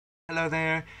Hello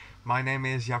there, my name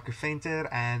is Jaco Venter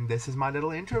and this is my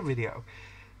little intro video.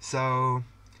 So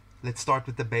let's start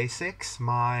with the basics.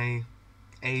 My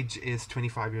age is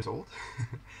 25 years old.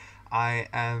 I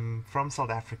am from South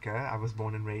Africa. I was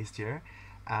born and raised here.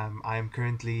 I am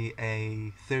currently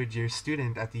a third year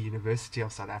student at the University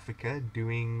of South Africa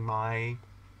doing my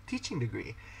teaching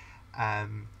degree.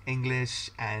 English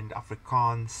and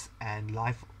Afrikaans and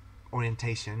life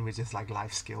orientation, which is like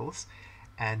life skills,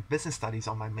 and business studies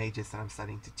are my majors that I'm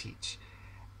studying to teach.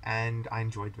 And I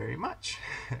enjoyed very much.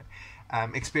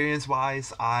 Experience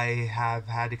wise, I have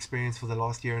had experience for the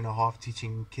last year and a half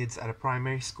teaching kids at a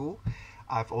primary school.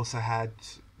 I've also had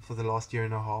for the last year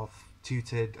and a half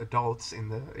tutored adults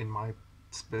in my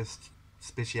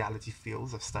speciality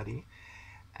fields of study.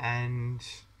 And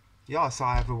yeah, so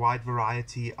I have a wide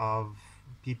variety of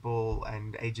people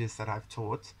and ages that I've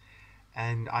taught,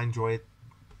 and I enjoy it.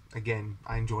 Again,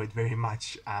 I enjoy it very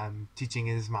much. Teaching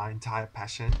is my entire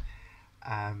passion.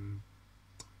 um,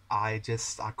 I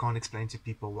can't explain to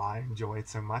people why I enjoy it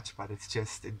so much, but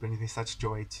it brings me such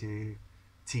joy to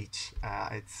teach.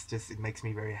 It makes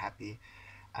me very happy.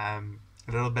 A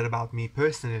little bit about me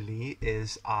personally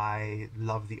is I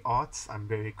love the arts. I'm a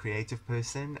very creative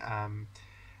person.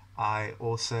 I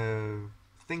also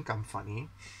think I'm funny.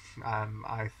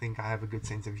 I think I have a good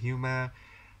sense of humor,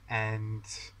 and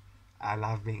I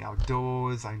love being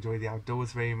outdoors. I enjoy the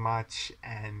outdoors very much.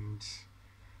 And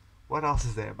what else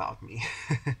is there about me?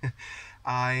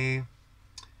 I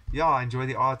Yeah, I enjoy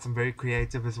the arts. I'm very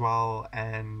creative as well,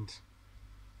 and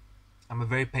I'm a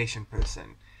very patient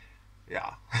person.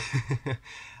 Yeah.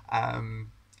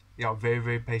 um, yeah, very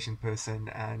very patient person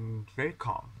and very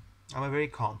calm. I'm a very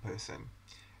calm person,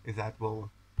 if that will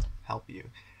help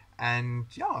you. And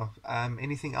yeah,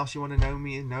 anything else you want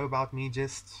to know about me,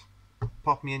 just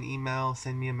pop me an email,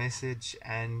 send me a message,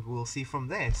 and we'll see from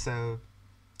there. So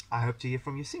I hope to hear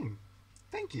from you soon.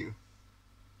 Thank you.